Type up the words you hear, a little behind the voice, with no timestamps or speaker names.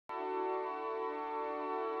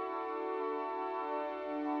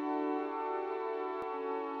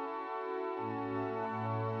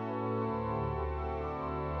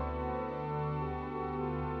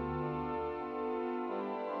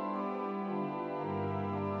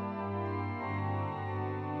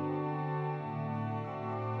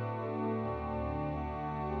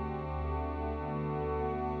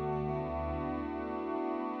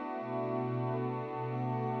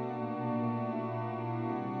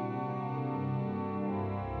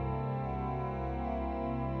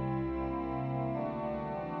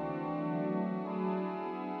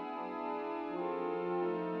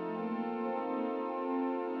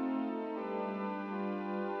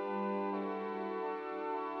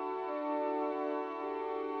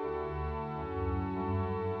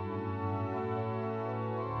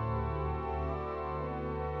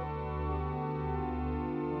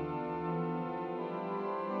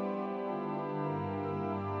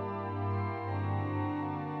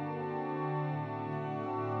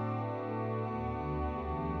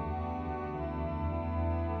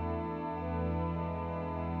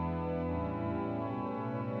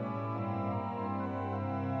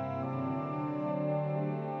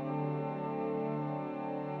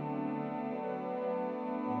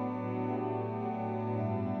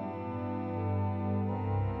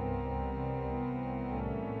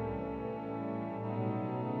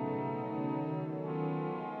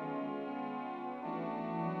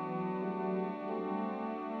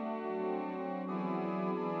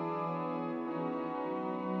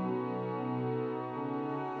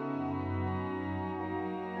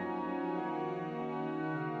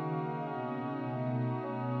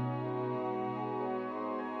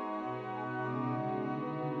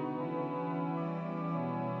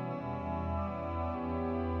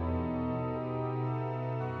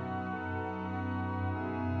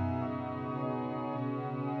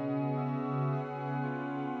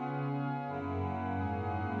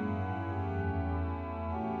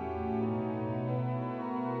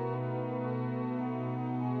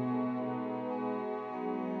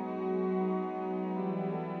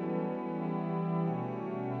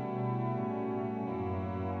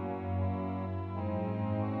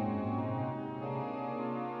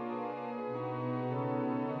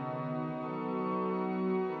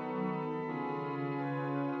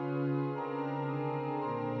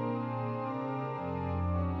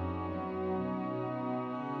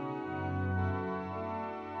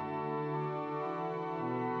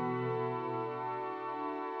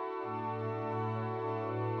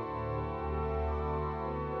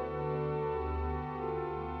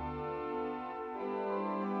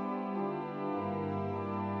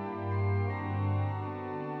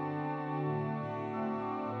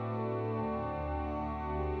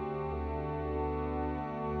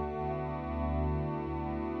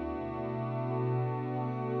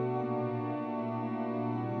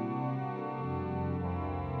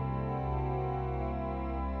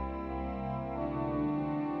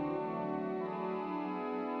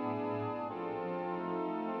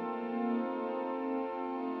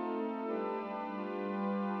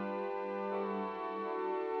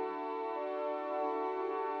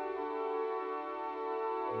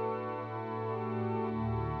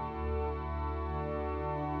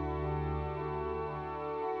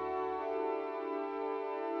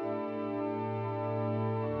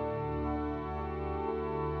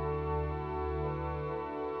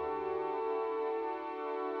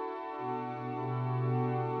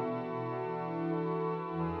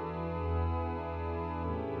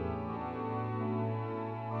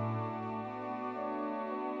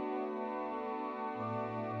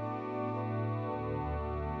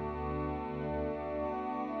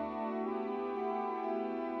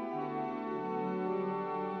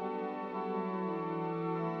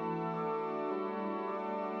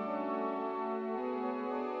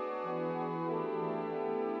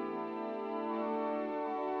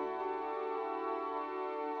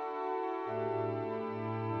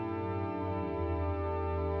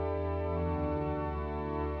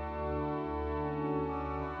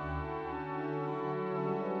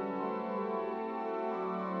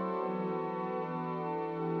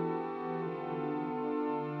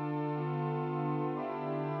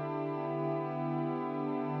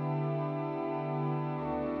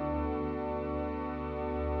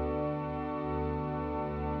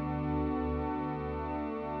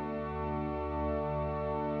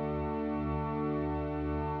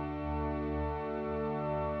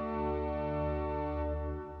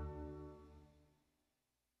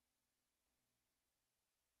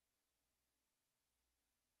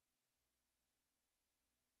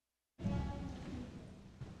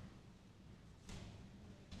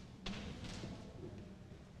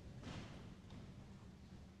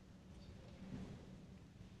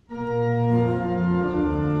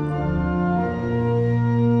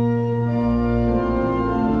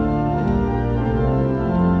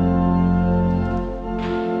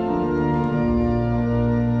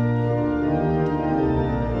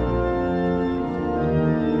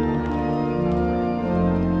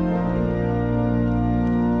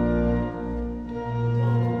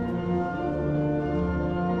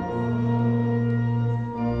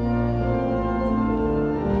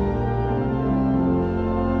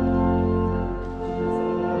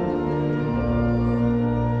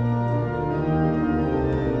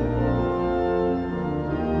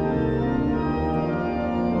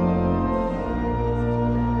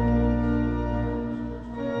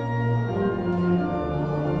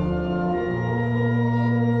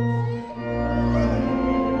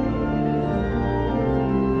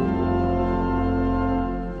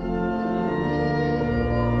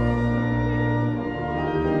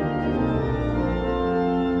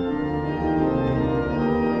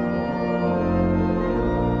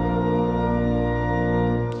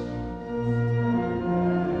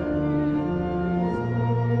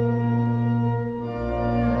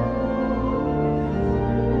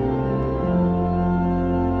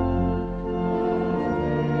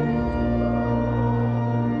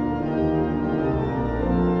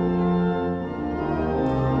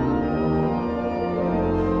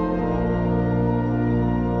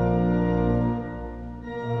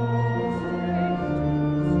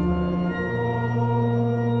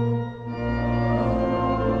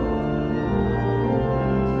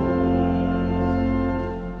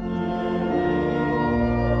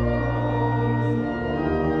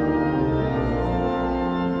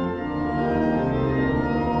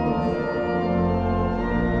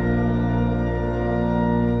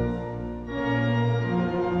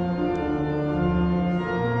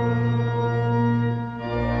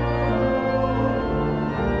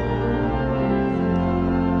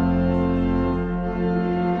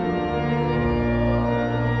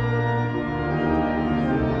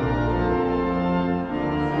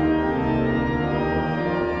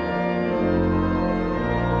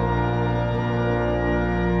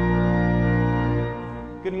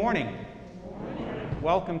good morning.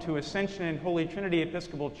 Welcome to Ascension Holy Trinity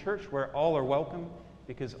Episcopal Church, where all are welcome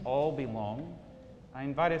because all belong. I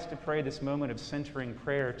invite us to pray this moment of centering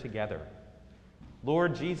prayer together.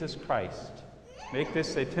 Lord Jesus Christ, make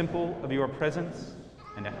this a temple of your presence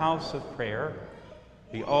and a house of prayer.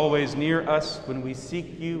 Be always near us when we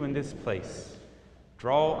seek you in this place.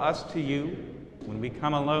 Draw us to you when we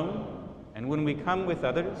come alone and when we come with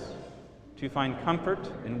others, to find comfort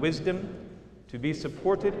and wisdom, to be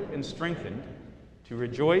supported and strengthened, to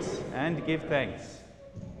rejoice and give thanks.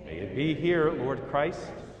 May it be here, Lord Christ,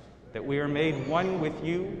 that we are made one with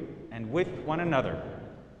you and with one another,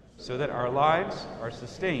 so that our lives are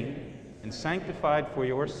sustained and sanctified for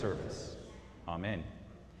your service. Amen.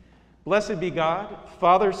 Blessed be God,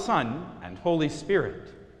 Father, Son, and Holy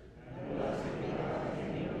Spirit. And blessed be God's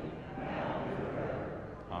kingdom, now and forever.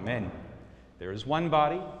 Amen. There is one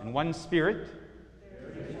body and one Spirit,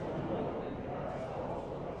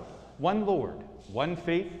 one Lord, one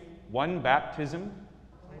faith, one baptism.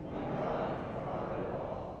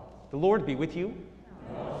 The Lord be with you.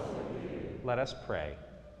 Let us pray.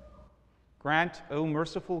 Grant, O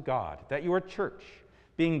merciful God, that your church,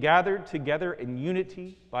 being gathered together in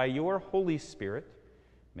unity by your Holy Spirit,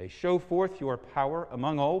 may show forth your power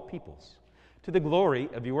among all peoples, to the glory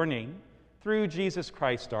of your name, through Jesus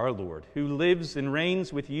Christ our Lord, who lives and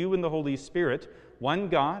reigns with you in the Holy Spirit, one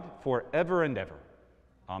God, forever and ever.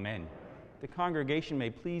 Amen. The congregation may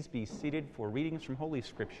please be seated for readings from Holy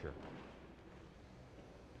Scripture.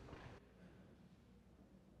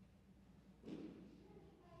 The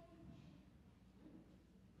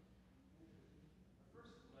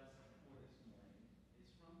first lesson for this morning is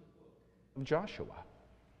from the book of Joshua,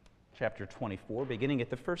 chapter 24, beginning at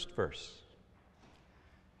the first verse.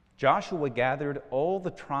 Joshua gathered all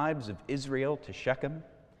the tribes of Israel to Shechem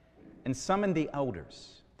and summoned the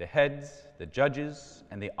elders, the heads, the judges,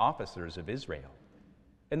 and the officers of Israel.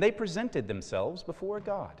 And they presented themselves before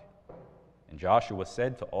God. And Joshua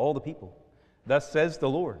said to all the people, "Thus says the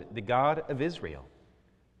Lord, the God of Israel,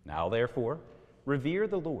 now therefore revere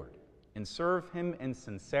the Lord and serve him in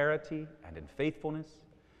sincerity and in faithfulness.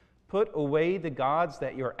 Put away the gods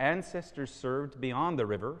that your ancestors served beyond the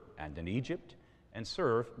river and in Egypt, and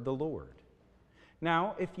serve the Lord.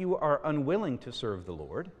 Now, if you are unwilling to serve the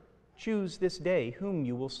Lord, choose this day whom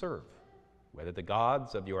you will serve, whether the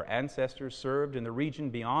gods of your ancestors served in the region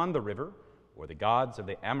beyond the river, or the gods of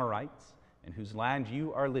the Amorites in whose land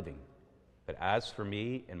you are living. But as for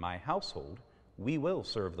me and my household, we will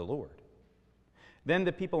serve the Lord." Then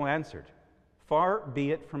the people answered, "Far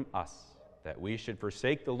be it from us that we should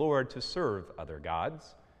forsake the Lord to serve other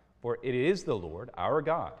gods, for it is the Lord, our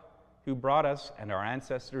God, who brought us and our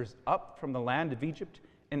ancestors up from the land of Egypt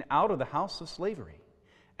and out of the house of slavery,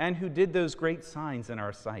 and who did those great signs in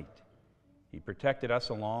our sight. He protected us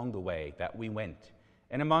along the way that we went,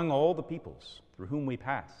 and among all the peoples through whom we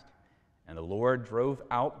passed. And the Lord drove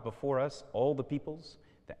out before us all the peoples,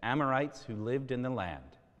 the Amorites who lived in the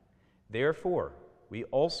land. Therefore, we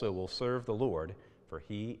also will serve the Lord, for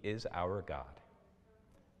he is our God."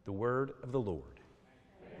 The word of the Lord.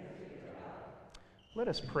 Let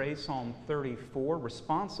us pray Psalm 34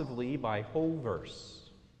 responsively by whole verse.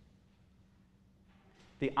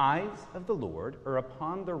 The eyes of the Lord are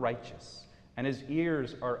upon the righteous, and his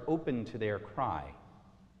ears are open to their cry.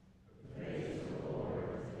 The face of the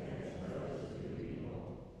Lord is against those who do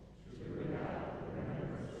evil, to root out the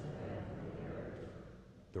remembrance of them from the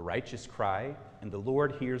earth. The righteous cry, and the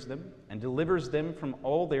Lord hears them, and delivers them from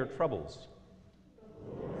all their troubles.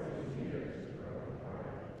 The Lord hears the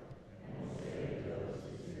brokenhearted, and will save those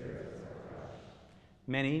whose spirits are crushed.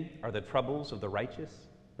 Many are the troubles of the righteous,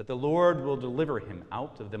 but the Lord will deliver him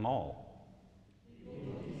out of them all. He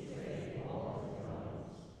will keep safe all his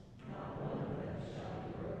bones, not one of them shall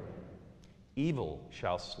be broken. Evil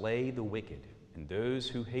shall slay the wicked, and those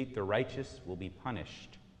who hate the righteous will be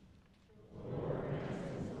punished. The Lord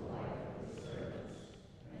ransoms the life of his servants,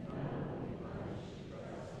 and none will be punished who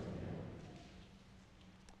trust in him.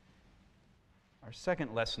 Our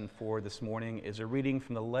second lesson for this morning is a reading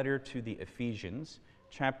from the letter to the Ephesians,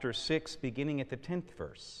 chapter 6, beginning at the 10th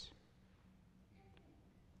verse.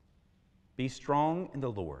 "Be strong in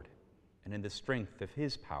the Lord and in the strength of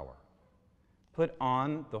his power. Put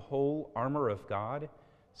on the whole armor of God,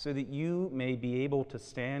 so that you may be able to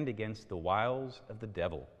stand against the wiles of the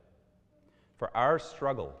devil. For our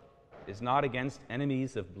struggle is not against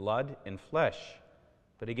enemies of blood and flesh,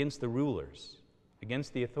 but against the rulers,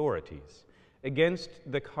 against the authorities, against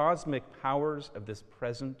the cosmic powers of this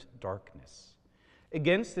present darkness,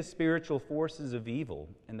 against the spiritual forces of evil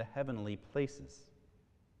in the heavenly places.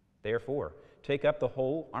 Therefore, take up the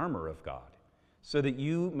whole armor of God, so that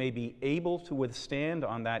you may be able to withstand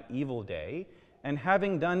on that evil day, and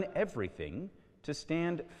having done everything, to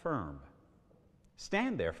stand firm.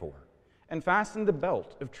 Stand, therefore, and fasten the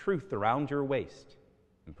belt of truth around your waist,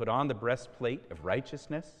 and put on the breastplate of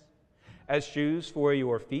righteousness. As shoes for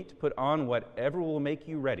your feet, put on whatever will make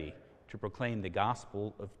you ready to proclaim the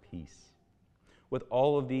gospel of peace. With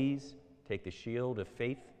all of these, take the shield of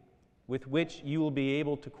faith, with which you will be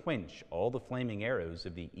able to quench all the flaming arrows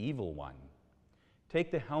of the evil one.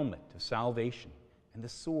 Take the helmet of salvation and the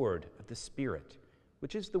sword of the Spirit,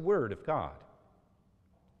 which is the word of God.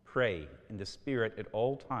 Pray in the Spirit at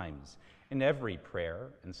all times, in every prayer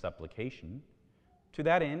and supplication. To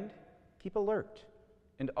that end, keep alert,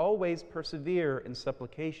 and always persevere in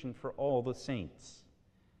supplication for all the saints.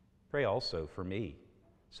 Pray also for me,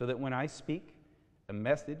 so that when I speak, a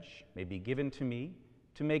message may be given to me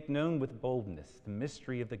to make known with boldness the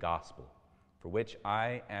mystery of the gospel, for which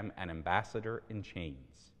I am an ambassador in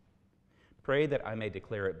chains. Pray that I may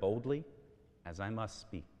declare it boldly, as I must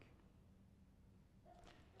speak.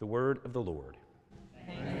 The word of the Lord.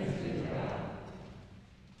 Thanks be to God.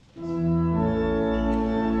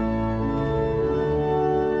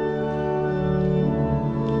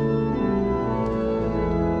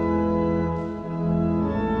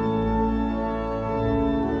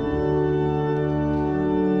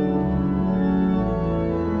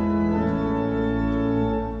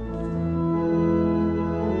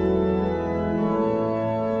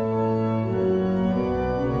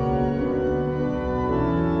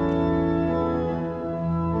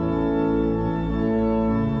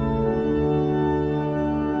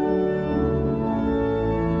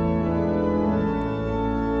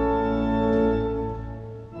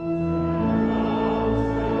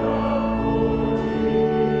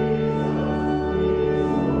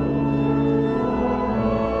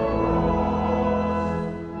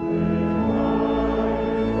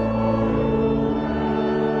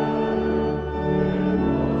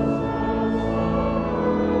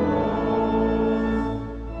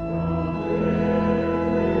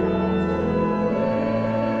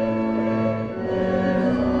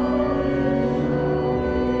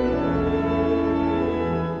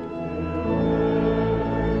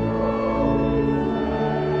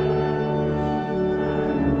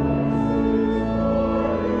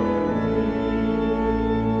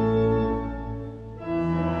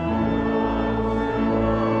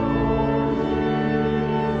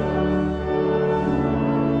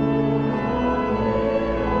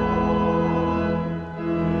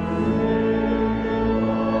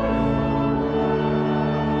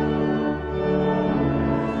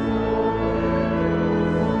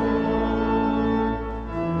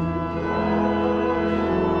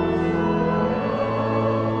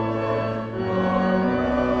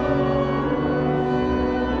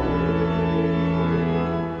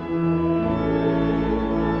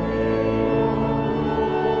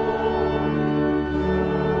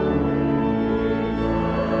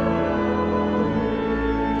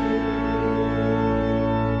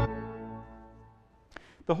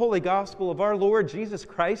 The Holy Gospel of our Lord Jesus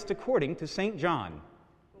Christ according to St. John.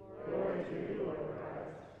 Glory to you, Lord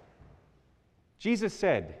Christ. Jesus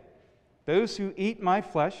said, "Those who eat my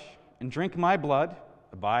flesh and drink my blood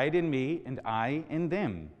abide in me, and I in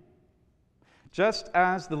them. Just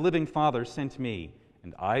as the living Father sent me,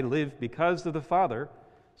 and I live because of the Father,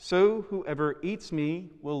 so whoever eats me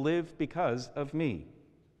will live because of me.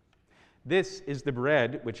 This is the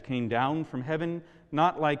bread which came down from heaven,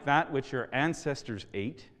 not like that which your ancestors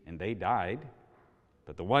ate, and they died.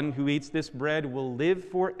 But the one who eats this bread will live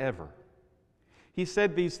forever." He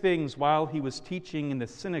said these things while he was teaching in the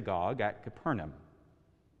synagogue at Capernaum.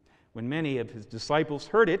 When many of his disciples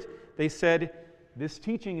heard it, they said, "This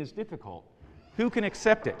teaching is difficult. Who can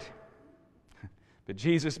accept it?" But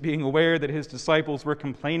Jesus, being aware that his disciples were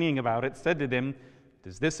complaining about it, said to them,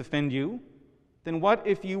 "Does this offend you? Then what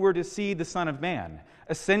if you were to see the Son of Man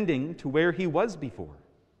ascending to where he was before?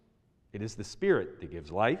 It is the Spirit that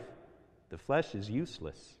gives life. The flesh is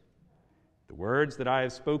useless. The words that I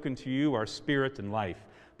have spoken to you are spirit and life.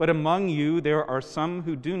 But among you there are some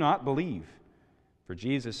who do not believe." For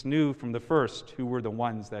Jesus knew from the first who were the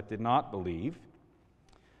ones that did not believe,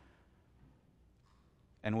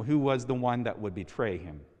 and who was the one that would betray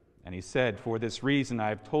him. And he said, "For this reason I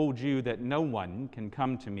have told you that no one can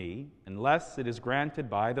come to me unless it is granted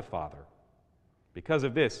by the Father." Because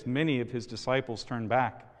of this, many of his disciples turned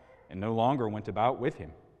back and no longer went about with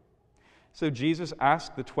him. So Jesus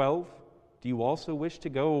asked the 12, "Do you also wish to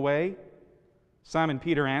go away?" Simon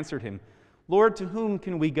Peter answered him, "Lord, to whom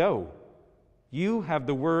can we go? You have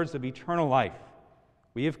the words of eternal life.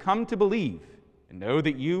 We have come to believe, and know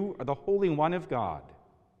that you are the Holy One of God.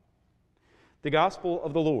 The Gospel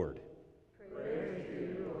of the Lord. Praise to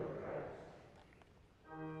you, Lord Christ.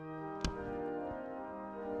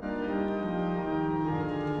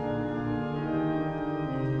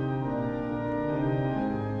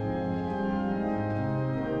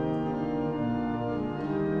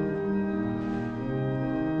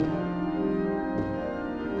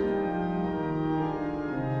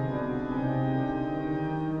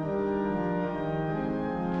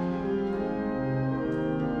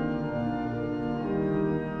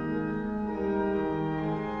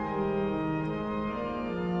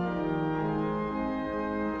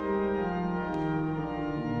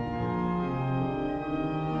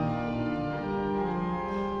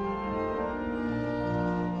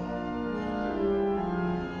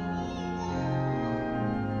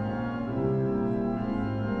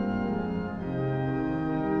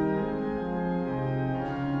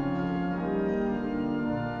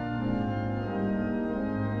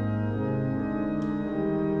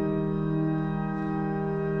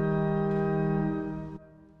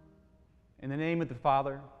 In the name of the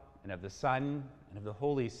Father, and of the Son, and of the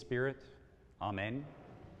Holy Spirit, Amen.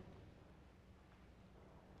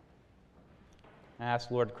 I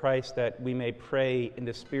ask, Lord Christ, that we may pray in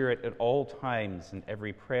the Spirit at all times in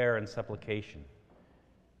every prayer and supplication.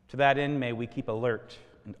 To that end, may we keep alert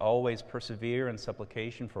and always persevere in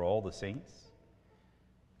supplication for all the saints.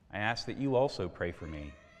 I ask that you also pray for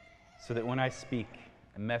me, so that when I speak,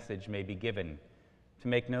 a message may be given to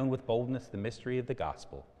make known with boldness the mystery of the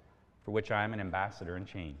gospel, for which I am an ambassador in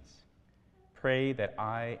chains. Pray that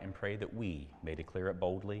I and pray that we may declare it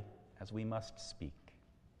boldly, as we must speak.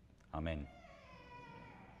 Amen.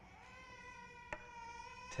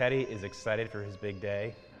 Teddy is excited for his big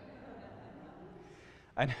day.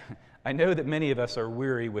 I know that many of us are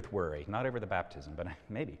weary with worry, not over the baptism, but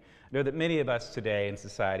maybe. I know that many of us today in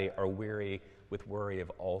society are weary with worry of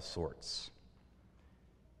all sorts.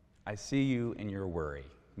 I see you in your worry.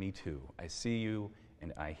 Me too. I see you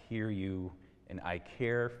and I hear you, and I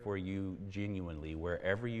care for you genuinely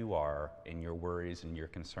wherever you are in your worries and your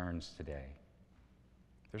concerns today.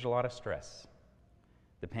 There's a lot of stress.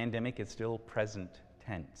 The pandemic is still present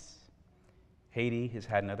tense. Haiti has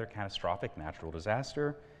had another catastrophic natural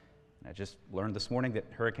disaster, and I just learned this morning that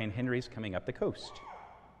Hurricane Henry is coming up the coast.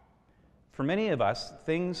 For many of us,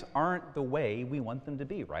 things aren't the way we want them to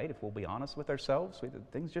be, right? If we'll be honest with ourselves,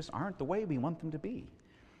 things just aren't the way we want them to be.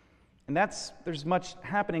 And there's much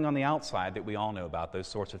happening on the outside that we all know about, those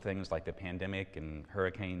sorts of things like the pandemic and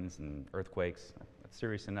hurricanes and earthquakes. That's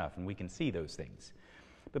serious enough, and we can see those things.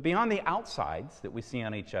 But beyond the outsides that we see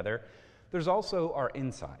on each other, there's also our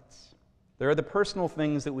insides. There are the personal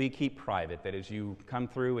things that we keep private, that as you come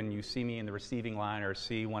through and you see me in the receiving line or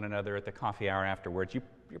see one another at the coffee hour afterwards,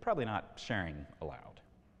 you're probably not sharing aloud.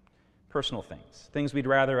 Personal things, things we'd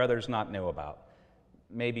rather others not know about.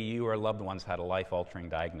 Maybe you or loved ones had a life-altering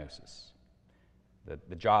diagnosis,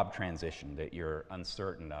 the job transition that you're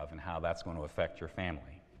uncertain of and how that's going to affect your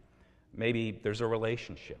family. Maybe there's a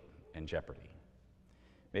relationship in jeopardy.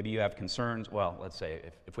 Maybe you have concerns, well, let's say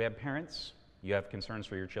if we have parents, you have concerns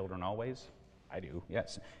for your children always? I do,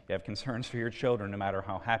 yes. You have concerns for your children no matter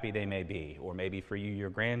how happy they may be, or maybe for you, your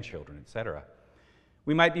grandchildren, etc.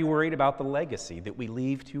 We might be worried about the legacy that we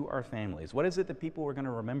leave to our families. What is it that people are going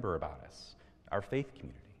to remember about us? Our faith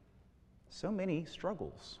community. So many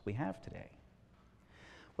struggles we have today.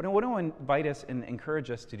 What I want to invite us and encourage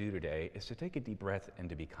us to do today is to take a deep breath and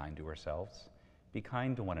to be kind to ourselves. Be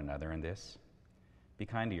kind to one another in this. Be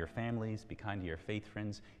kind to your families, be kind to your faith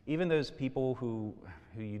friends, even those people who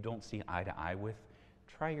you don't see eye to eye with.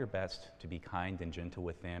 Try your best to be kind and gentle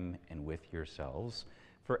with them and with yourselves,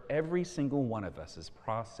 for every single one of us is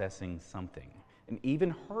processing something. And even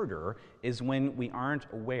harder is when we aren't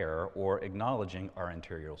aware or acknowledging our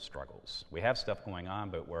interior struggles. We have stuff going on,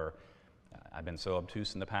 but I've been so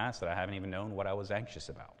obtuse in the past that I haven't even known what I was anxious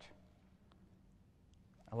about.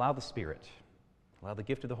 Allow the Spirit, allow the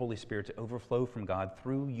gift of the Holy Spirit to overflow from God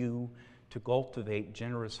through you to cultivate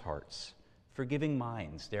generous hearts, forgiving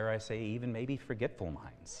minds, dare I say, even maybe forgetful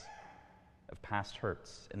minds of past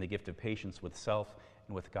hurts, and the gift of patience with self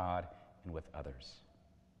and with God and with others.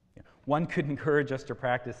 One could encourage us to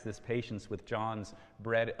practice this patience with John's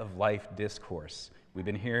bread of life discourse. We've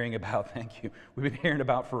been hearing about, we've been hearing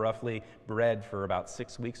about for roughly bread for about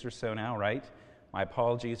 6 weeks or so now, right? My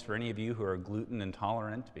apologies for any of you who are gluten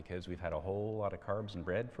intolerant because we've had a whole lot of carbs and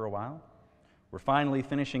bread for a while. We're finally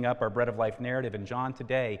finishing up our bread of life narrative in John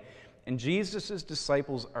today, and Jesus'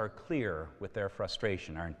 disciples are clear with their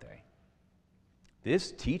frustration, aren't they?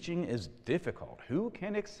 This teaching is difficult. Who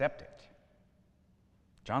can accept it?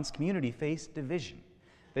 John's community faced division.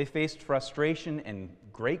 They faced frustration and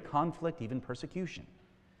great conflict, even persecution.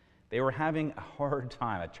 They were having a hard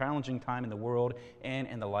time, a challenging time in the world and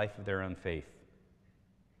in the life of their own faith.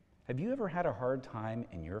 Have you ever had a hard time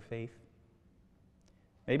in your faith?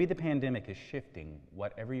 Maybe the pandemic is shifting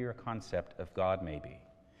whatever your concept of God may be.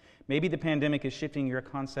 Maybe the pandemic is shifting your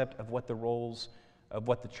concept of what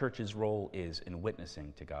the church's role is in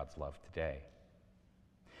witnessing to God's love today.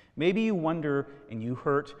 Maybe you wonder and you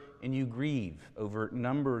hurt and you grieve over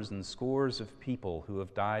numbers and scores of people who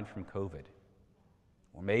have died from COVID.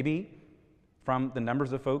 Or maybe from the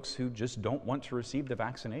numbers of folks who just don't want to receive the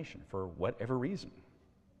vaccination for whatever reason.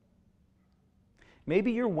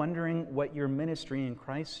 Maybe you're wondering what your ministry in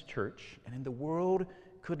Christ's church and in the world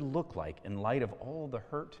could look like in light of all the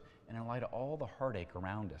hurt and in light of all the heartache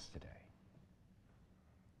around us today.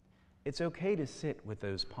 It's okay to sit with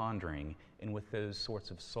those pondering and with those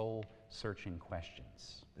sorts of soul-searching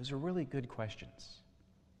questions. Those are really good questions.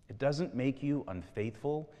 It doesn't make you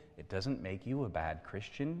unfaithful. It doesn't make you a bad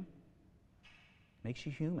Christian. It makes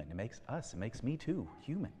you human. It makes us, it makes me too,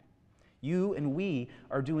 human. You and we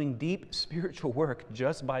are doing deep spiritual work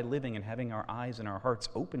just by living and having our eyes and our hearts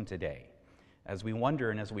open today as we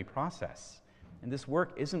wonder and as we process. And this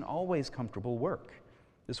work isn't always comfortable work.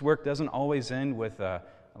 This work doesn't always end with, I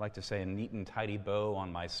like to say, a neat and tidy bow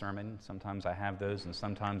on my sermon. Sometimes I have those and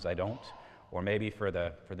sometimes I don't. Or maybe for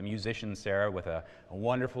the musician, Sarah, with a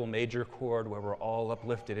wonderful major chord where we're all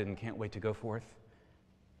uplifted and can't wait to go forth.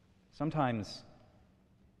 Sometimes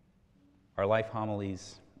our life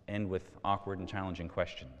homilies end with awkward and challenging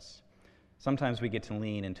questions. Sometimes we get to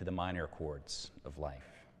lean into the minor chords of life.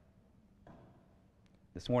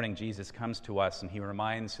 This morning, Jesus comes to us and he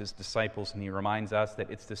reminds his disciples and he reminds us that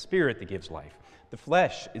it's the Spirit that gives life. The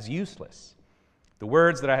flesh is useless. The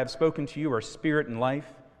words that I have spoken to you are spirit and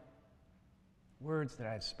life. Words that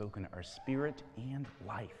I have spoken are spirit and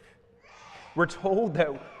life. We're told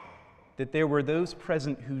that there were those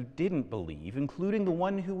present who didn't believe, including the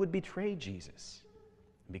one who would betray Jesus.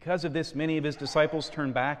 Because of this, many of his disciples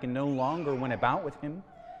turned back and no longer went about with him.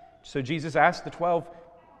 So Jesus asked the 12,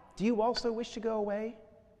 "Do you also wish to go away?"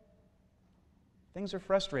 Things are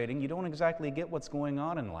frustrating. You don't exactly get what's going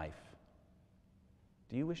on in life.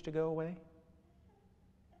 Do you wish to go away?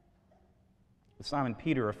 With Simon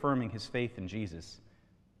Peter affirming his faith in Jesus,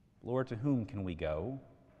 "Lord, to whom can we go?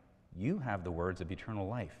 You have the words of eternal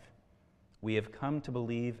life. We have come to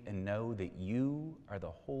believe and know that you are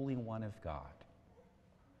the Holy One of God."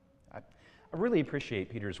 I really appreciate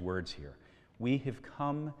Peter's words here. We have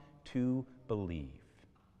come to believe.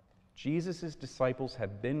 Jesus' disciples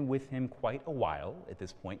have been with him quite a while at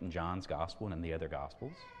this point in John's gospel and in the other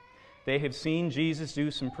gospels. They have seen Jesus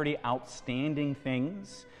do some pretty outstanding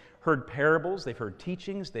things, heard parables, they've heard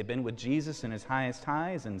teachings, they've been with Jesus in his highest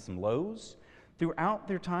highs and some lows. Throughout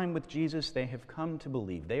their time with Jesus, they have come to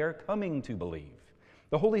believe. They are coming to believe.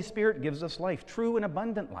 The Holy Spirit gives us life, true and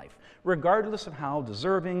abundant life, regardless of how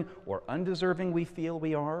deserving or undeserving we feel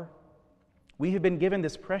we are. We have been given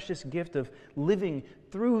this precious gift of living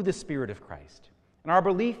through the Spirit of Christ. And our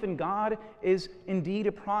belief in God is indeed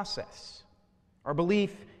a process. Our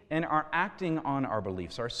belief and our acting on our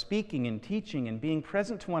beliefs, our speaking and teaching and being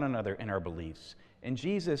present to one another in our beliefs. And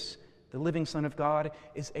Jesus, the living Son of God,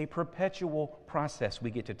 is a perpetual process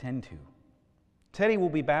we get to tend to. Teddy will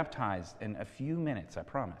be baptized in a few minutes, I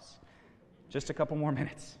promise. Just a couple more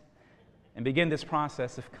minutes. And begin this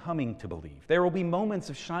process of coming to believe. There will be moments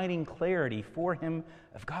of shining clarity for him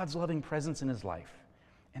of God's loving presence in his life.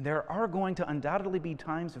 And there are going to undoubtedly be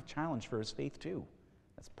times of challenge for his faith too.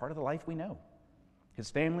 That's part of the life we know.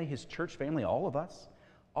 His family, his church family, all of us,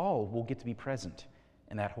 all will get to be present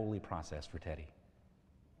in that holy process for Teddy.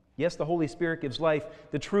 Yes, the Holy Spirit gives life,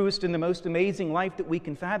 the truest and the most amazing life that we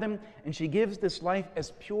can fathom, and she gives this life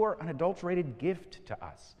as pure, unadulterated gift to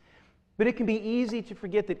us. But it can be easy to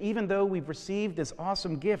forget that even though we've received this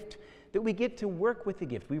awesome gift, that we get to work with the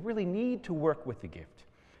gift. We really need to work with the gift.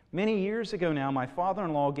 Many years ago now, my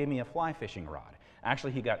father-in-law gave me a fly fishing rod.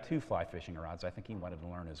 Actually, he got 2 fly fishing rods. I think he wanted to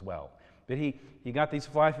learn as well. But he got these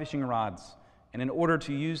fly fishing rods, and in order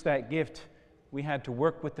to use that gift, we had to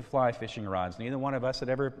work with the fly fishing rods. Neither one of us had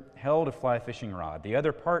ever held a fly fishing rod. The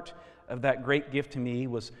other part of that great gift to me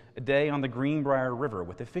was a day on the Greenbrier River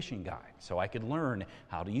with a fishing guide, so I could learn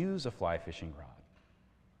how to use a fly fishing rod.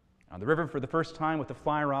 On the river for the first time with a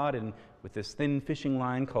fly rod and with this thin fishing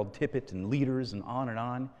line called tippet and leaders and on,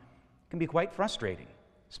 it can be quite frustrating,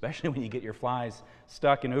 especially when you get your flies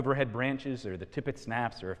stuck in overhead branches or the tippet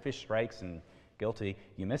snaps or a fish strikes and guilty,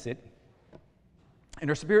 you miss it. In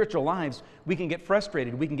our spiritual lives, we can get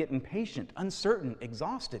frustrated, we can get impatient, uncertain,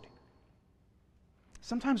 exhausted.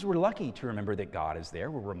 Sometimes we're lucky to remember that God is there.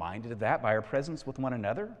 We're reminded of that by our presence with one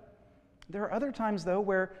another. There are other times, though,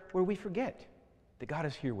 where we forget that God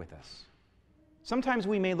is here with us. Sometimes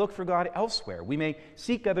we may look for God elsewhere. We may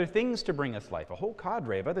seek other things to bring us life, a whole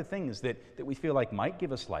cadre of other things that we feel like might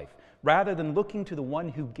give us life, rather than looking to the one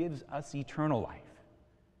who gives us eternal life.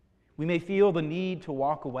 We may feel the need to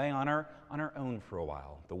walk away on our own for a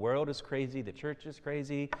while. The world is crazy. The church is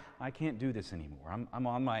crazy. I can't do this anymore. I'm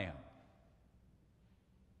on my own.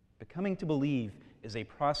 But coming to believe is a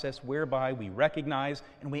process whereby we recognize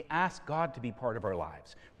and we ask God to be part of our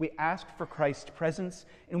lives. We ask for Christ's presence,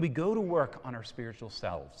 and we go to work on our spiritual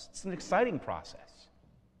selves. It's an exciting process.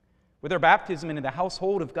 With our baptism into the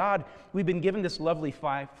household of God, we've been given this lovely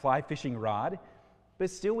fly fishing rod,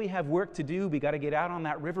 but still we have work to do. We got to get out on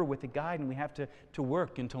that river with the guide, and we have to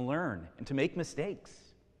work and to learn and to make mistakes.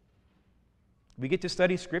 We get to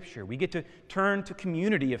study Scripture. We get to turn to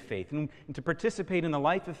community of faith and to participate in the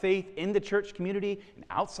life of faith in the church community and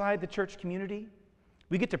outside the church community.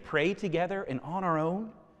 We get to pray together and on our own.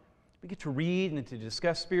 We get to read and to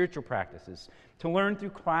discuss spiritual practices, to learn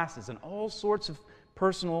through classes and all sorts of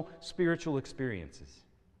personal spiritual experiences.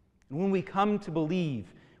 And when we come to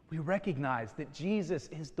believe, we recognize that Jesus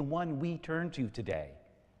is the one we turn to today.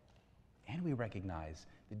 And we recognize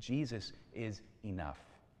that Jesus is enough.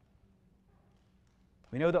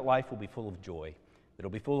 We know that life will be full of joy, that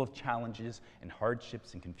it'll be full of challenges and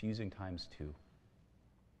hardships and confusing times too.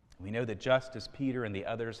 We know that just as Peter and the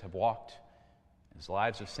others have walked, as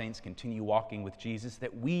lives of saints continue walking with Jesus,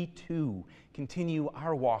 that we too continue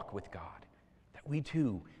our walk with God, that we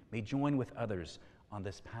too may join with others on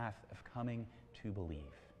this path of coming to believe.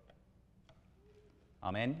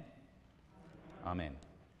 Amen? Amen.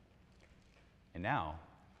 And now,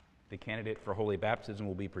 the candidate for holy baptism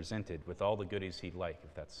will be presented with all the goodies he'd like,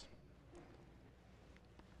 if that's...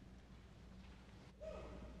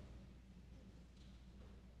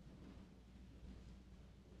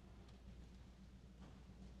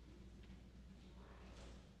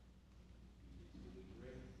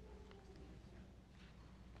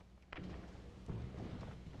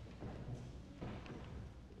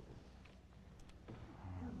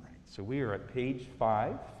 All right, so we are at page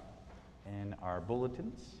 5 in our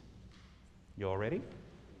bulletins. You all ready?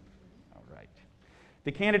 All right.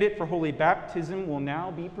 The candidate for holy baptism will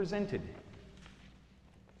now be presented.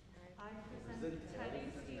 I present Teddy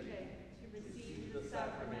Steve to receive the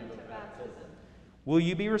sacrament of baptism. Will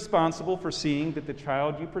you be responsible for seeing that the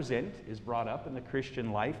child you present is brought up in the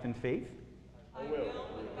Christian life and faith? I will,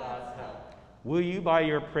 with God's help. Will you, by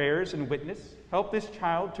your prayers and witness, help this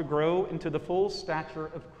child to grow into the full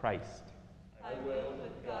stature of Christ? I will,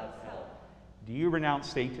 with God's help. Do you renounce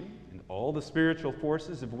Satan and all the spiritual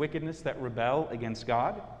forces of wickedness that rebel against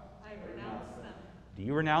God? I renounce them. Do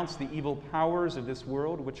you renounce the evil powers of this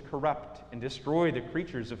world which corrupt and destroy the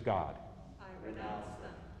creatures of God? I renounce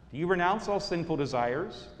them. Do you renounce all sinful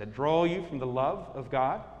desires that draw you from the love of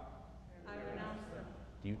God? I renounce them.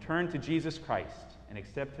 Do you turn to Jesus Christ and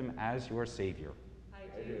accept Him as your Savior?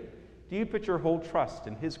 I do. Do you put your whole trust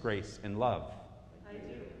in His grace and love? I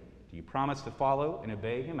do. Do you promise to follow and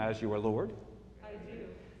obey Him as your Lord? I do.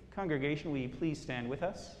 Congregation, will you please stand with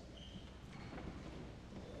us?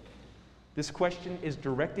 This question is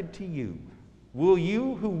directed to you. Will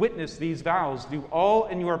you, who witness these vows, do all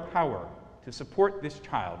in your power to support this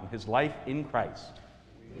child in his life in Christ?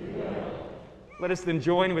 We will. Let us then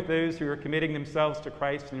join with those who are committing themselves to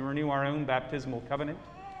Christ and renew our own baptismal covenant.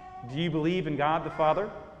 Do you believe in God the Father?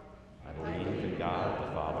 I believe in God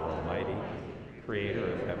the Father Almighty,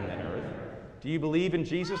 creator of heaven and earth. Do you believe in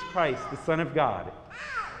Jesus Christ, the Son of God?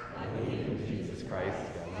 I believe in Jesus Christ,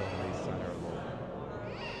 God's only Son, our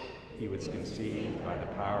Lord. He was conceived by the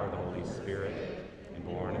power of the Holy Spirit and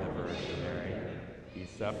born of the Virgin Mary. He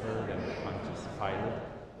suffered under Pontius Pilate,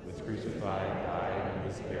 was crucified, died, and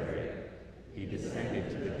was buried. He descended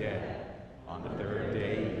to the dead. On the third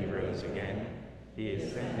day he rose again. He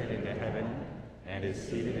ascended into heaven and is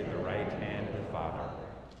seated at the right hand of the Father.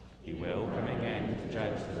 He will come again to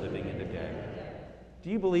judge the living and the dead. Do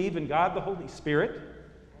you believe in God the Holy Spirit?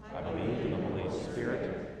 I believe in the Holy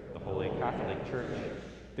Spirit, the Holy Catholic Church,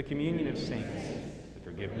 the communion of saints, the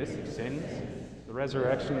forgiveness of sins, the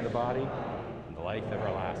resurrection of the body, and the life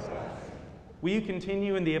everlasting. Will you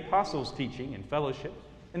continue in the apostles' teaching and fellowship,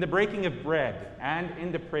 in the breaking of bread, and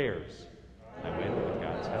in the prayers? I will, with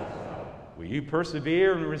God's help. Will you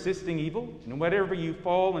persevere in resisting evil, and whenever you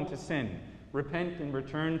fall into sin, repent and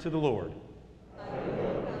return to the Lord? I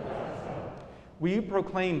will, with God's help. Will you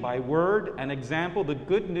proclaim by word and example the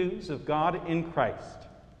good news of God in Christ?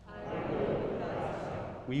 I will, with God's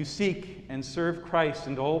help. will you seek and serve Christ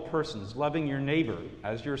and all persons, loving your neighbor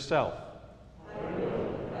as yourself?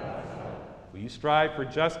 Will you strive for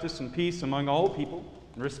justice and peace among all people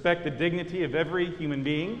and respect the dignity of every human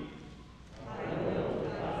being?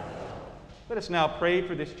 Let us now pray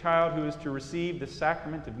for this child who is to receive the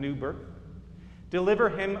sacrament of new birth. Deliver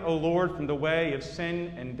him, O Lord, from the way of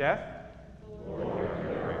sin and death. Lord,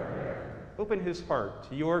 hear our prayer. Open his heart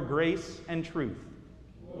to your grace and truth.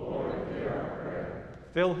 Lord, hear our prayer.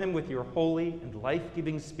 Fill him with your holy and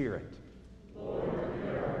life-giving Spirit. Lord,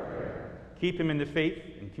 hear our prayer. Keep him in the faith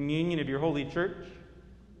and communion of your holy church.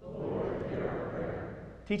 Lord, hear our prayer.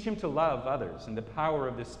 Teach him to love others in the power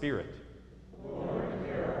of the Spirit. Lord,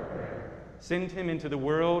 hear our prayer. Send him into the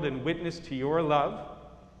world and witness to your love.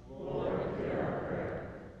 Lord, hear our prayer.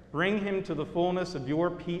 Bring him to the fullness of your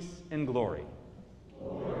peace and glory.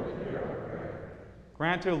 Lord, hear our prayer.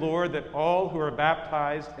 Grant, O Lord, that all who are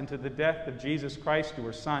baptized into the death of Jesus Christ,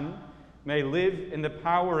 your Son, may live in the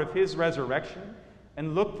power of his resurrection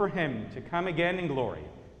and look for him to come again in glory,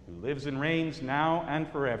 who lives and reigns now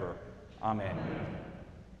and forever. Amen.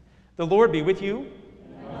 The Lord be with you.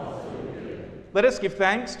 And also with you. Let us give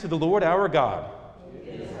thanks to the Lord our God.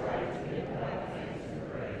 It is right to give thanks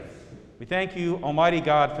and praise. We thank you, Almighty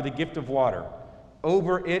God, for the gift of water.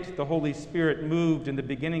 Over it, the Holy Spirit moved in the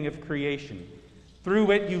beginning of creation.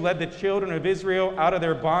 Through it, you led the children of Israel out of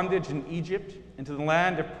their bondage in Egypt into the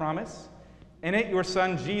land of promise. In it, your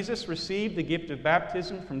Son Jesus received the gift of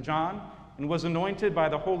baptism from John and was anointed by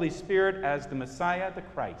the Holy Spirit as the Messiah, the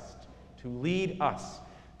Christ, to lead us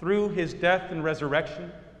through his death and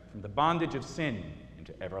resurrection from the bondage of sin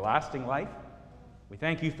into everlasting life. We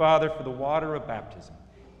thank you, Father, for the water of baptism.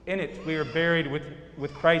 In it, we are buried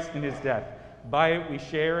with Christ in his death. By it, we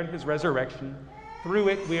share in his resurrection. Through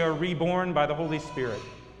it, we are reborn by the Holy Spirit.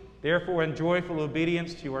 Therefore, in joyful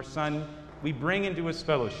obedience to your Son, we bring into his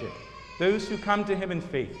fellowship those who come to him in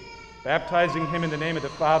faith, baptizing him in the name of the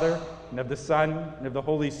Father, and of the Son, and of the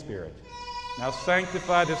Holy Spirit. Now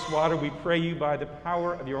sanctify this water, we pray you, by the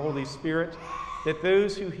power of your Holy Spirit, that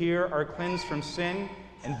those who here are cleansed from sin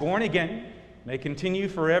and born again may continue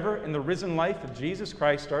forever in the risen life of Jesus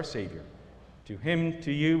Christ, our Savior. To him,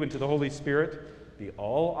 to you, and to the Holy Spirit be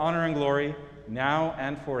all honor and glory, now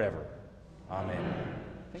and forever. Amen.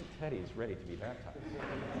 I think Teddy is ready to be baptized.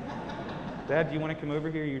 Dad, do you want to come over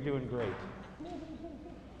here? You're doing great.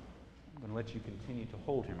 I'm going to let you continue to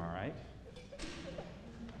hold him, all right?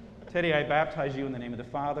 Teddy, I baptize you in the name of the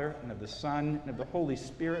Father, and of the Son, and of the Holy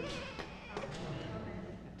Spirit.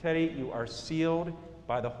 Teddy, you are sealed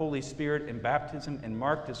by the Holy Spirit in baptism and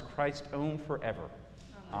marked as Christ's own forever.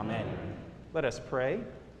 Amen. Let us pray.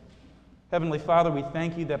 Heavenly Father, we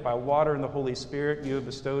thank you that by water and the Holy Spirit you have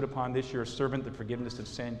bestowed upon this your servant the forgiveness of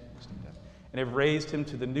sin and have raised him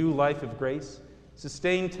to the new life of grace.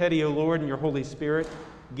 Sustain Teddy, O Lord, in your Holy Spirit.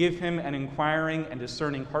 Give him an inquiring and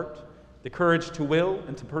discerning heart, the courage to will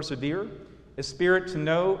and to persevere, a spirit to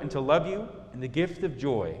know and to love you, and the gift of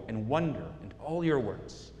joy and wonder in all your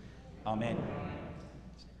works. Amen.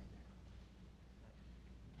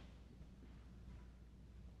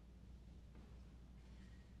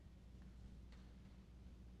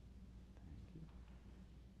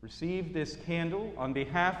 Receive this candle on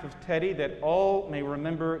behalf of Teddy, that all may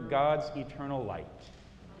remember God's eternal light.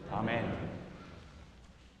 Amen.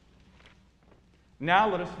 Now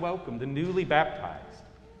let us welcome the newly baptized.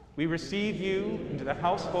 We receive you into the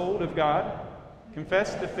household of God,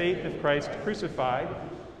 confess the faith of Christ crucified,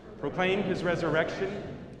 proclaim his resurrection,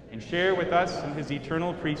 and share with us in his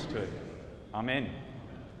eternal priesthood. Amen.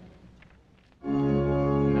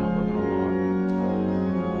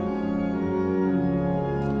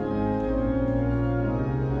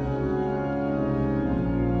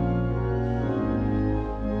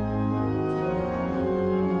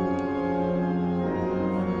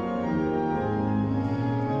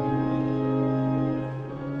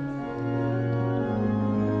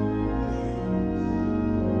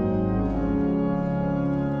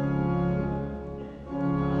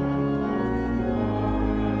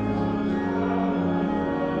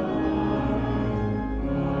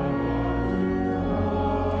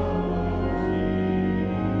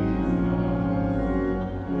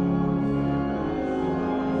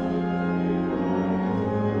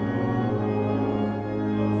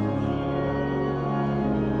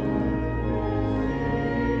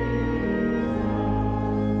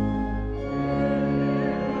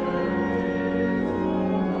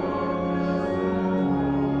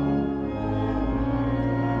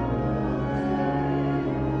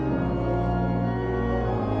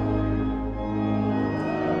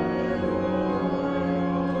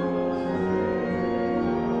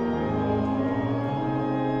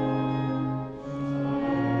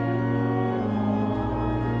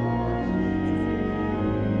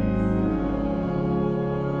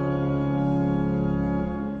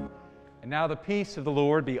 now the peace of the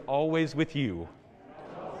Lord be always with you.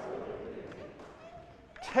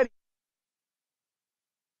 Teddy.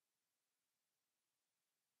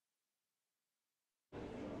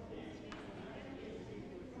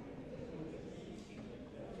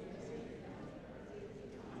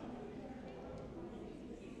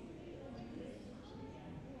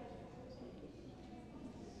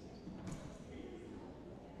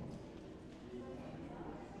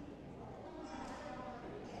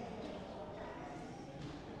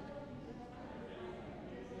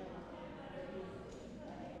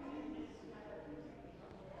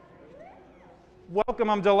 Welcome.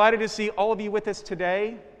 I'm delighted to see all of you with us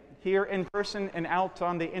today, here in person and out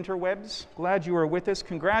on the interwebs. Glad you are with us.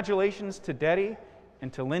 Congratulations to Deddy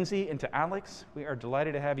and to Lindsay and to Alex. We are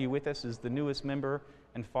delighted to have you with us as the newest member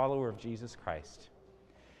and follower of Jesus Christ.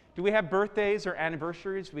 Do we have birthdays or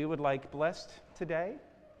anniversaries we would like blessed today?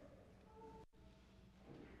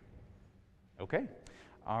 Okay.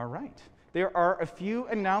 All right. There are a few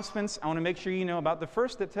announcements I want to make sure you know about. The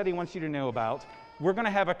first that Teddy wants you to know about, we're going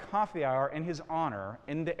to have a coffee hour in his honor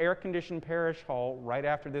in the air-conditioned parish hall right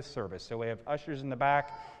after this service. So we have ushers in the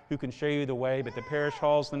back who can show you the way, but the parish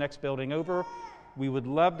hall is the next building over. We would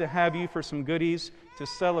love to have you for some goodies to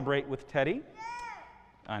celebrate with Teddy.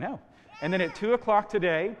 I know. And then at 2 o'clock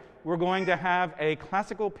today, we're going to have a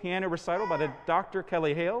classical piano recital by the Dr.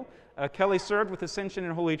 Kelly Hale. Kelly served with Ascension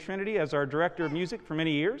Holy Trinity as our director of music for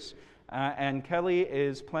many years. And Kelly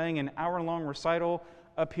is playing an hour-long recital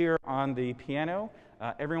up here on the piano.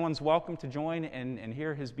 Everyone's welcome to join and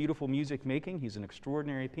hear his beautiful music making. He's an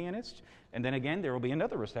extraordinary pianist. And then again, there will be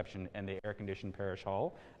another reception in the air-conditioned parish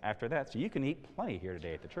hall after that. So you can eat plenty here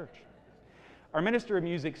today at the church. Our minister of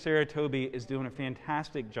music, Sarah Toby, is doing a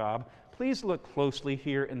fantastic job. Please look closely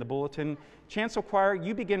here in the bulletin. Chancel Choir,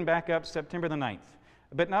 you begin back up September the 9th.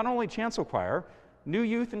 But not only Chancel Choir, New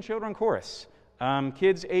Youth and Children Chorus.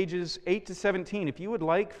 Kids ages 8 to 17. If you would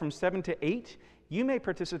like from 7 to 8, you may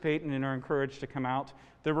participate and are encouraged to come out.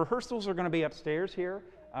 The rehearsals are going to be upstairs here.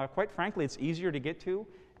 Quite frankly, it's easier to get to,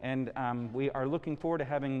 and we are looking forward to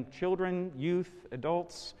having children, youth,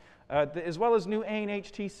 adults, as well as new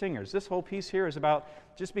A&HT singers. This whole piece here is about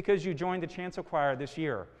just because you joined the Chancel Choir this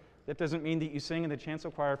year, that doesn't mean that you sing in the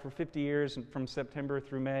Chancel Choir for 50 years from September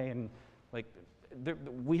through May. And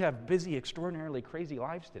we have busy, extraordinarily crazy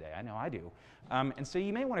lives today. I know I do. And so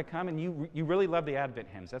you may want to come, and you really love the Advent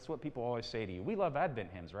hymns. That's what people always say to you. We love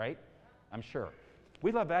Advent hymns, right? I'm sure.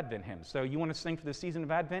 We love Advent hymns. So you want to sing for the season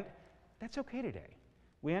of Advent? That's okay today.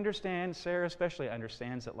 We understand, Sarah especially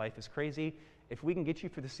understands that life is crazy. If we can get you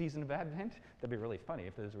for the season of Advent, that'd be really funny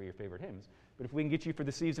if those were your favorite hymns. But if we can get you for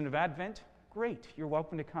the season of Advent, great, you're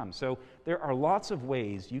welcome to come. So there are lots of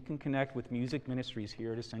ways you can connect with music ministries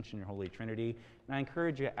here at Ascension Holy Trinity. And I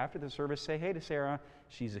encourage you, after the service, say hey to Sarah.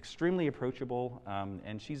 She's extremely approachable,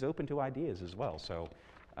 and she's open to ideas as well. So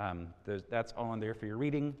that's all in there for your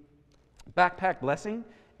reading. Backpack Blessing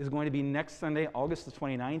is going to be next Sunday, August the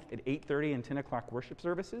 29th at 8:30 and 10 o'clock worship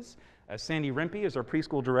services. Sandy Rempe is our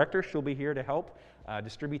preschool director. She'll be here to help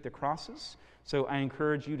distribute the crosses. So I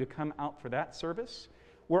encourage you to come out for that service.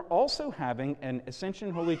 We're also having an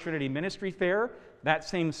Ascension Holy Trinity Ministry Fair that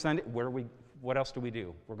same Sunday. What else do we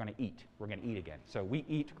do? We're going to eat. We're going to eat again. So we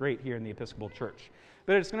eat great here in the Episcopal Church.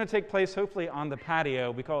 But it's going to take place hopefully on the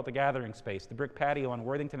patio. We call it the gathering space, the brick patio on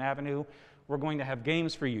Worthington Avenue. We're going to have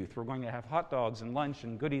games for youth. We're going to have hot dogs and lunch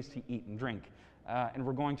and goodies to eat and drink. And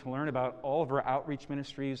we're going to learn about all of our outreach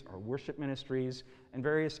ministries, our worship ministries, and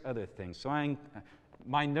various other things. So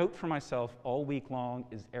my note for myself all week long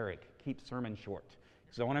is, Eric, keep sermon short.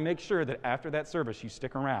 So I want to make sure that after that service you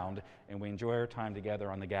stick around and we enjoy our time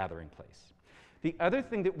together on the gathering place. The other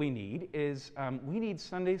thing that we need is we need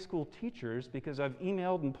Sunday school teachers, because I've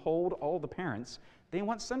emailed and polled all the parents. They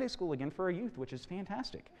want Sunday school again for our youth, which is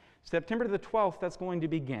fantastic. September the 12th, that's going to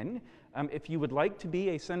begin. If you would like to be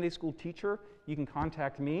a Sunday school teacher, you can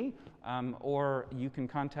contact me or you can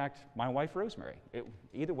contact my wife, Rosemary.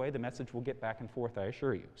 Either way, the message will get back and forth, I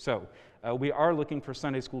assure you. So we are looking for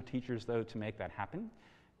Sunday school teachers, though, to make that happen.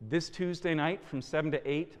 This Tuesday night from 7 to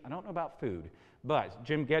 8, I don't know about food, but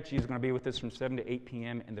Jim Getchie is going to be with us from 7 to 8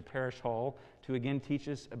 p.m. in the parish hall to again teach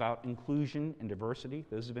us about inclusion and diversity.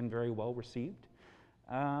 Those have been very well received.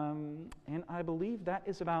 And I believe that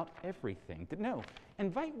is about everything. No,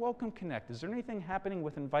 Invite, Welcome, Connect. Is there anything happening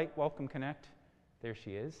with Invite, Welcome, Connect? There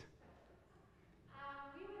she is.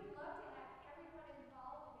 We would love to have everyone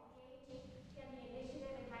involved and engaged in the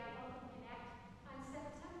initiative Invite, Welcome, Connect. On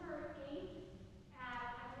September 8th,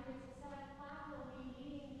 I believe it's at 7 o'clock, we'll be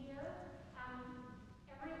meeting here.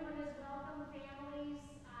 Everyone is welcome, families.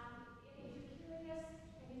 If you're curious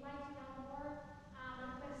and you'd like to know more,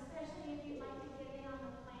 but especially if you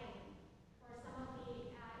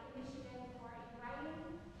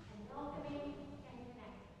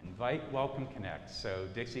Invite, Welcome, Connect. So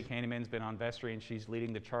Dixie Kahneman's been on vestry, and she's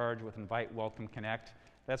leading the charge with Invite, Welcome, Connect.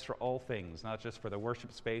 That's for all things, not just for the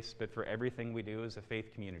worship space, but for everything we do as a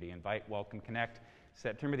faith community. Invite, Welcome, Connect.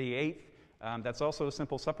 September the 8th, that's also a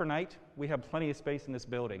simple supper night. We have plenty of space in this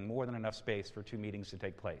building, more than enough space for 2 meetings to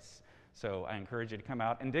take place. So I encourage you to come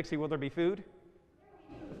out. And Dixie, will there be food?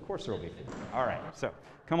 Of course there will be food. All right, so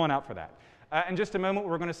come on out for that. In just a moment,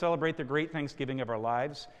 we're going to celebrate the great Thanksgiving of our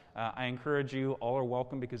lives. I encourage you, all are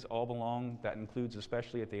welcome because all belong. That includes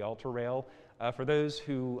especially at the altar rail. For those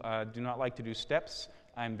who do not like to do steps,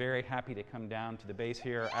 I'm very happy to come down to the base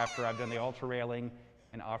here after I've done the altar railing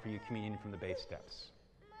and offer you communion from the base steps.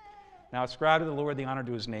 Now ascribe to the Lord the honor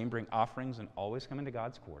to his name, bring offerings, and always come into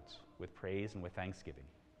God's courts with praise and with thanksgiving.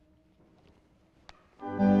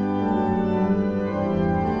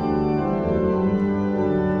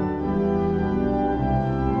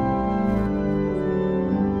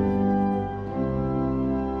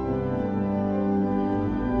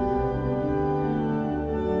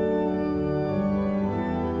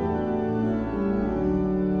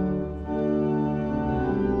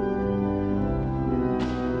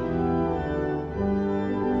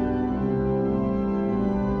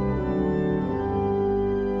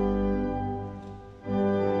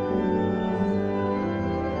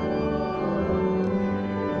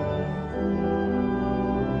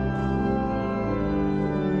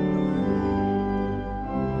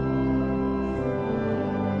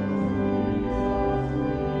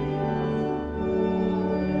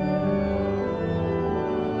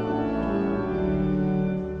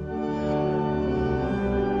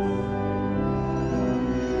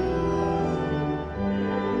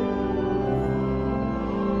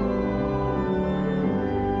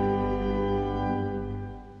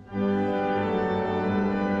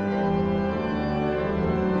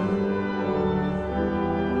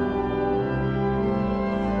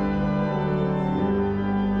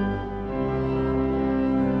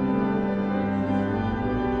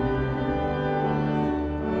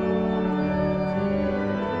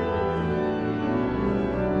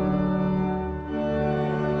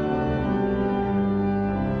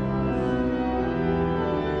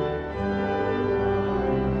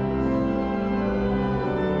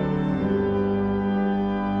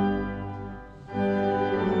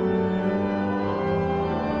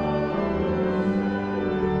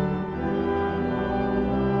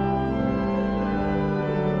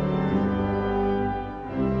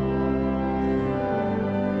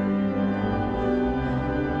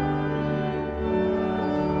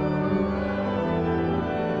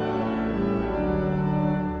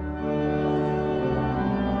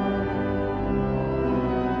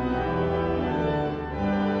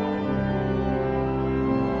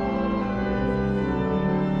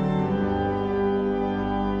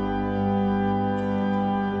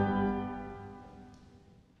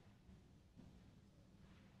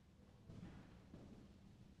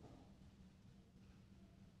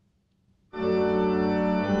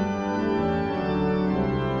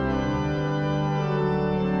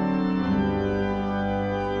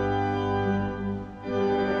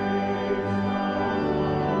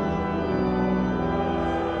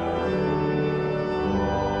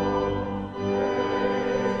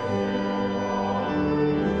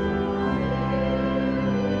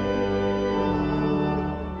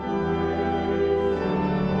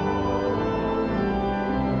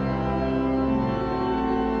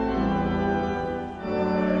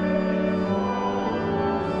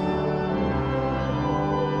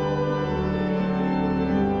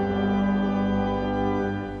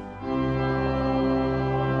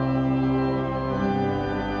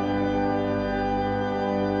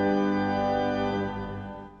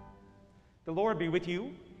 The Lord be with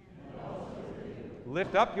you.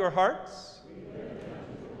 Lift up your hearts.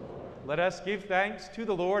 Let us give thanks to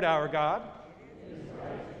the Lord our God.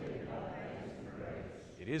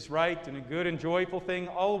 It is right and a good and joyful thing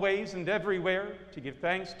always and everywhere to give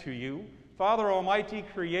thanks to you, Father Almighty,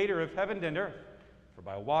 creator of heaven and earth. For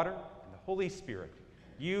by water and the Holy Spirit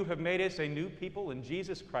you have made us a new people in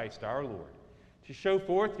Jesus Christ our Lord, to show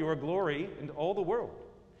forth your glory in all the world.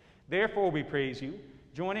 Therefore we praise you,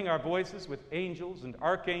 joining our voices with angels and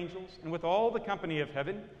archangels and with all the company of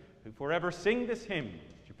heaven, who forever sing this hymn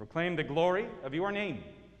to proclaim the glory of your name.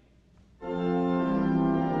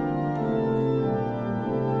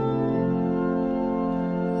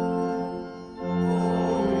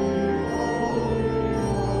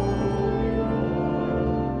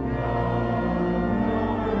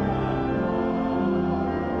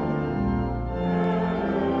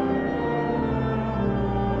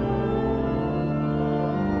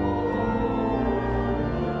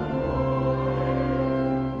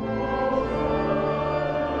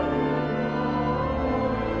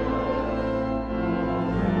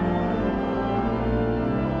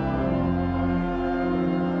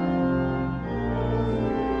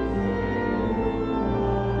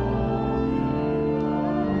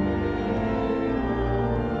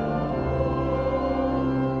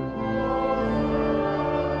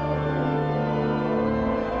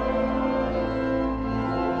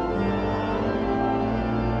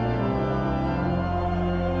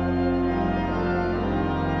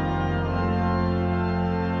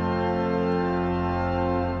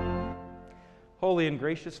 Holy and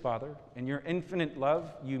gracious Father, in your infinite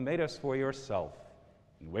love, you made us for yourself.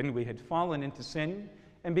 And when we had fallen into sin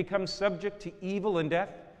and become subject to evil and death,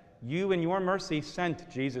 you in your mercy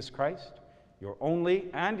sent Jesus Christ, your only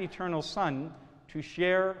and eternal Son, to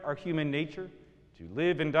share our human nature, to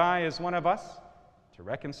live and die as one of us, to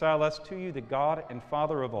reconcile us to you, the God and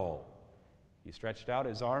Father of all. He stretched out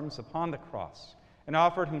his arms upon the cross and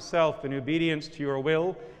offered himself in obedience to your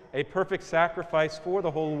will, a perfect sacrifice for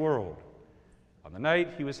the whole world. On the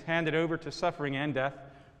night he was handed over to suffering and death,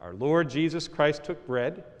 our Lord Jesus Christ took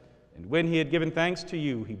bread, and when he had given thanks to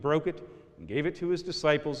you, he broke it and gave it to his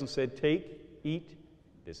disciples and said, "Take, eat,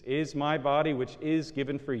 this is my body which is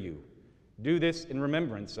given for you. Do this in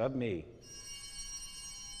remembrance of me."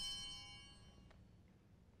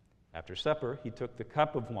 After supper, he took the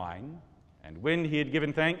cup of wine, and when he had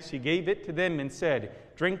given thanks, he gave it to them and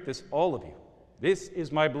said, "Drink this, all of you. This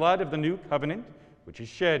is my blood of the new covenant, which is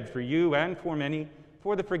shed for you and for many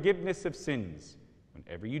for the forgiveness of sins.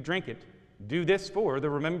 Whenever you drink it, do this for the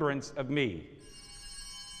remembrance of me."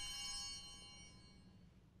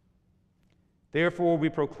 Therefore, we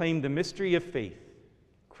proclaim the mystery of faith.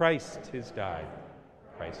 Christ has died.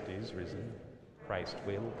 Christ is risen. Christ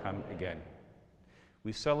will come again.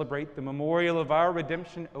 We celebrate the memorial of our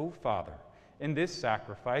redemption, O Father, in this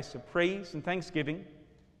sacrifice of praise and thanksgiving.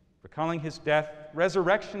 Recalling his death,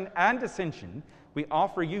 resurrection, and ascension, we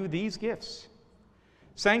offer you these gifts.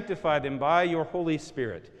 Sanctify them by your Holy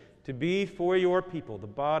Spirit to be for your people the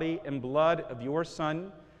body and blood of your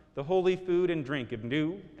Son, the holy food and drink of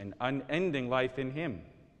new and unending life in him.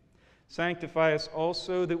 Sanctify us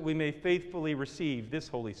also that we may faithfully receive this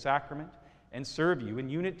holy sacrament and serve you in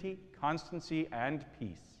unity, constancy, and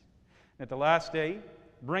peace. And at the last day,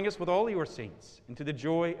 bring us with all your saints into the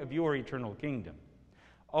joy of your eternal kingdom.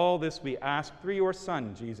 All this we ask through your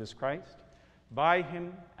Son, Jesus Christ, by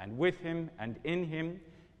him and with him and in him,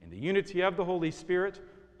 in the unity of the Holy Spirit.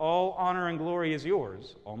 All honor and glory is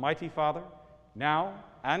yours, Almighty Father, now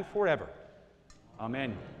and forever.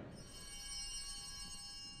 Amen.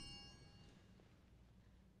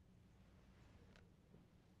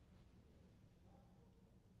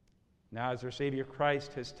 Now, as our Savior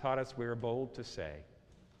Christ has taught us, we are bold to say,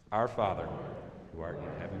 "Our Father, who art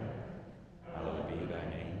in heaven, hallowed be thy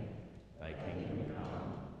name. Thy kingdom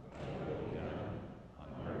come, thy will be done,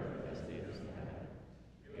 on earth as it is in heaven.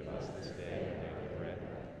 Give us this day our daily bread,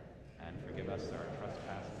 and forgive us our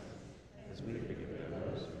trespasses, as we forgive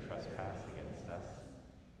those who trespass against us.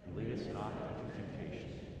 And lead us not into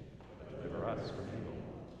temptation, but deliver us from evil.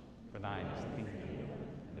 For thine is the kingdom,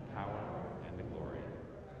 and the power, and the glory,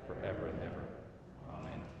 forever and ever.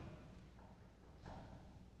 Amen."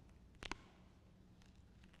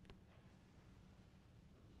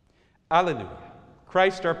 Alleluia.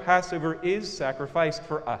 Christ our Passover is sacrificed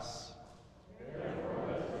for us.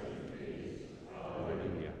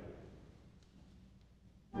 Alleluia.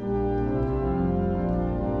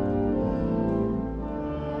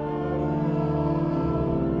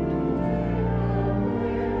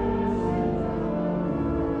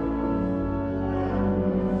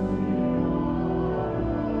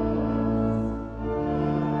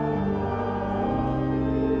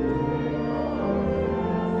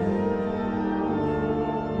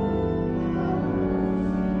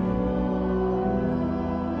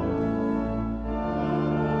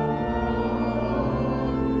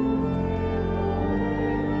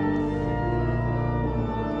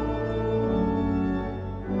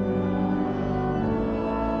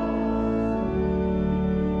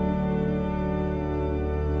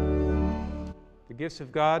 The gifts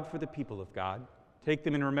of God for the people of God. Take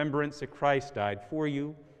them in remembrance that Christ died for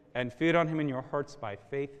you, and feed on him in your hearts by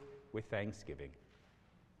faith with thanksgiving.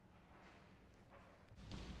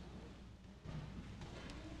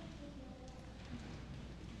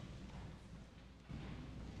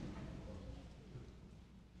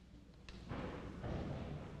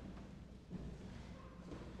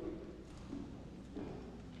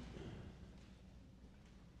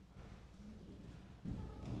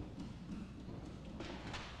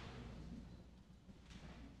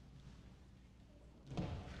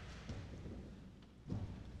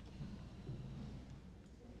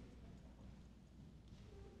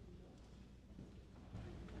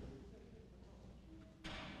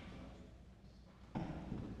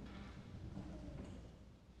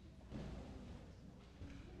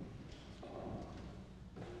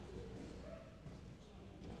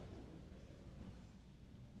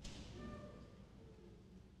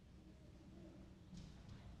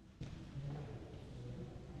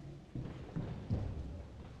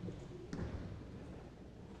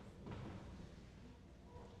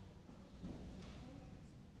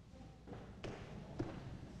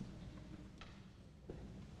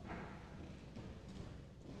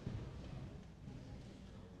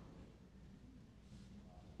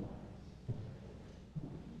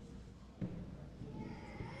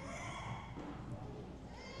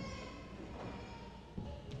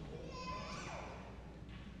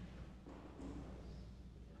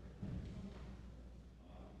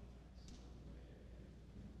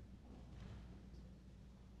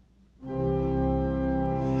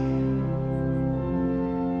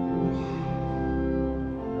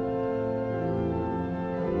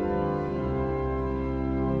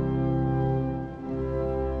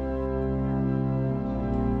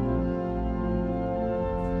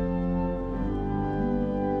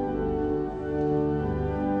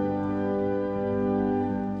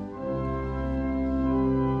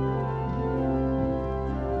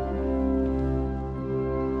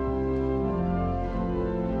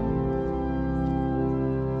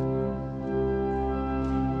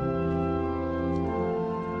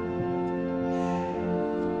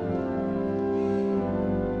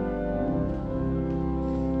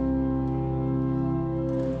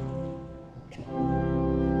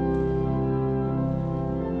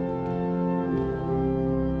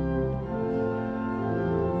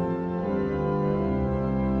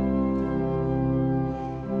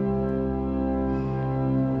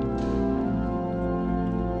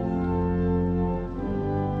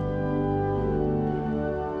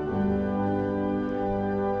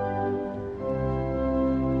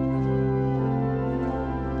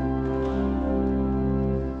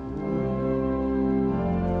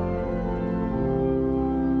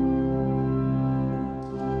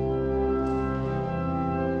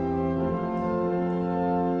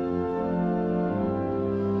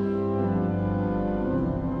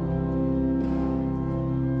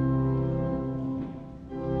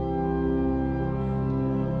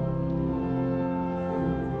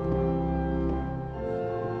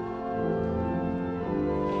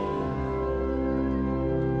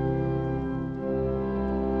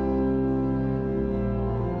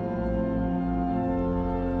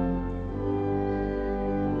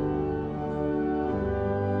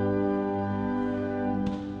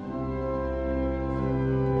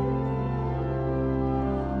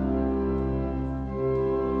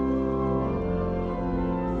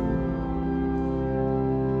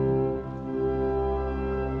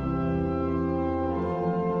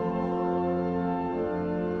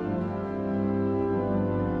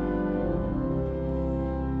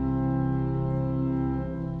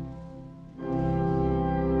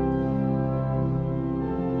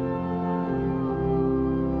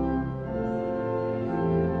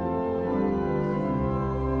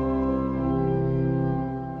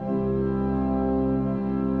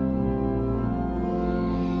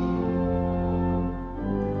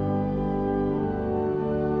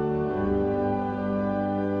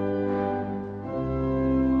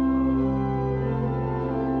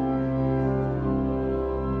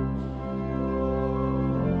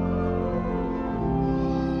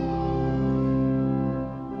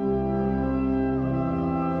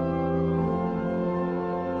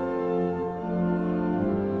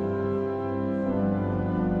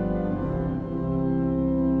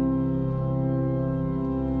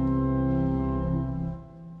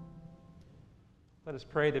 Let us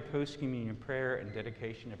pray the post-communion prayer and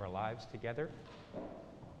dedication of our lives together.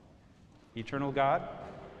 Eternal God,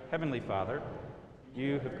 Heavenly Father,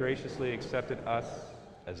 you have graciously accepted us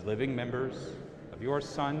as living members of your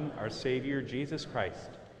Son, our Savior, Jesus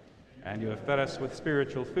Christ, and you have fed us with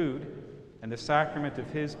spiritual food and the sacrament of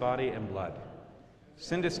his body and blood.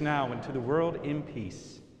 Send us now into the world in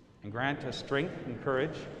peace, and grant us strength and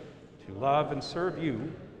courage to love and serve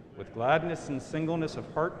you with gladness and singleness of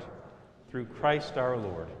heart, through Christ our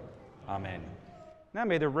Lord. Amen. Now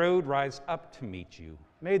may the road rise up to meet you.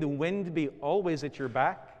 May the wind be always at your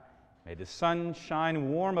back. May the sun shine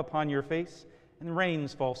warm upon your face, and the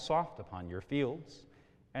rains fall soft upon your fields.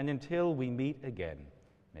 And until we meet again,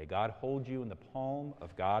 may God hold you in the palm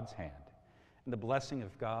of God's hand. And the blessing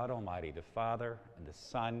of God Almighty, the Father, and the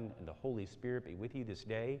Son, and the Holy Spirit be with you this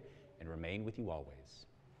day and remain with you always.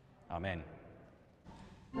 Amen.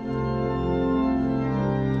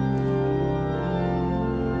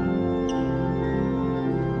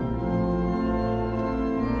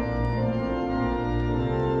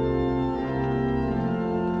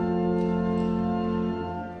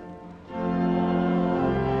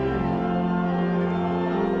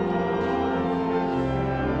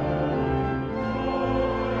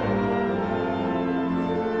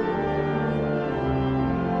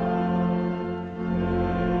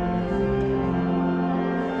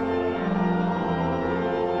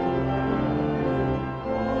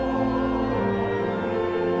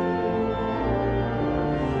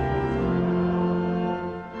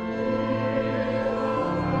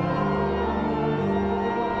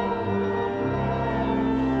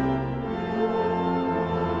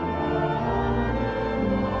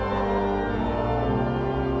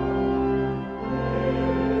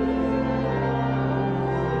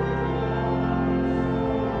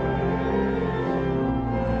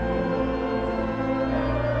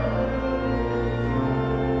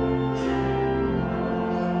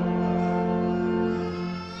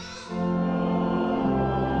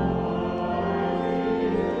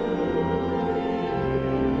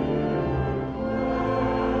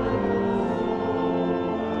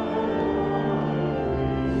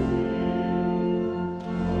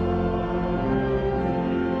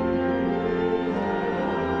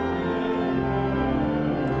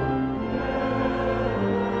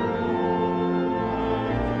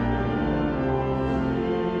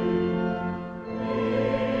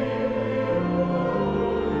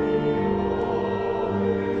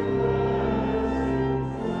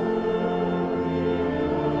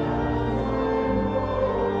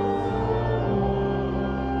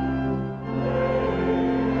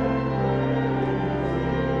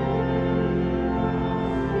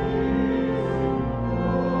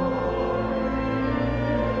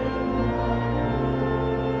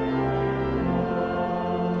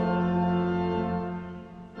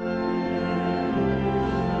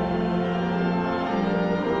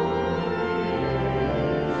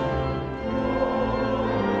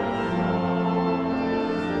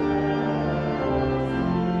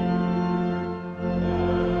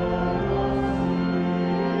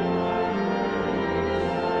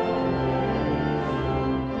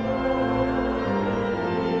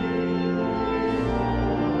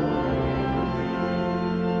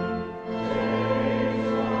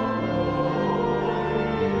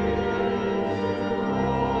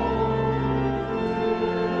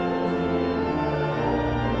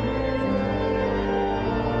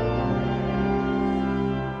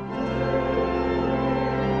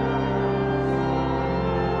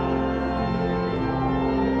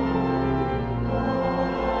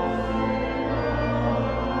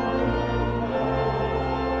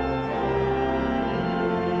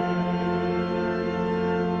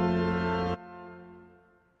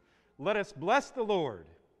 Let us bless the Lord.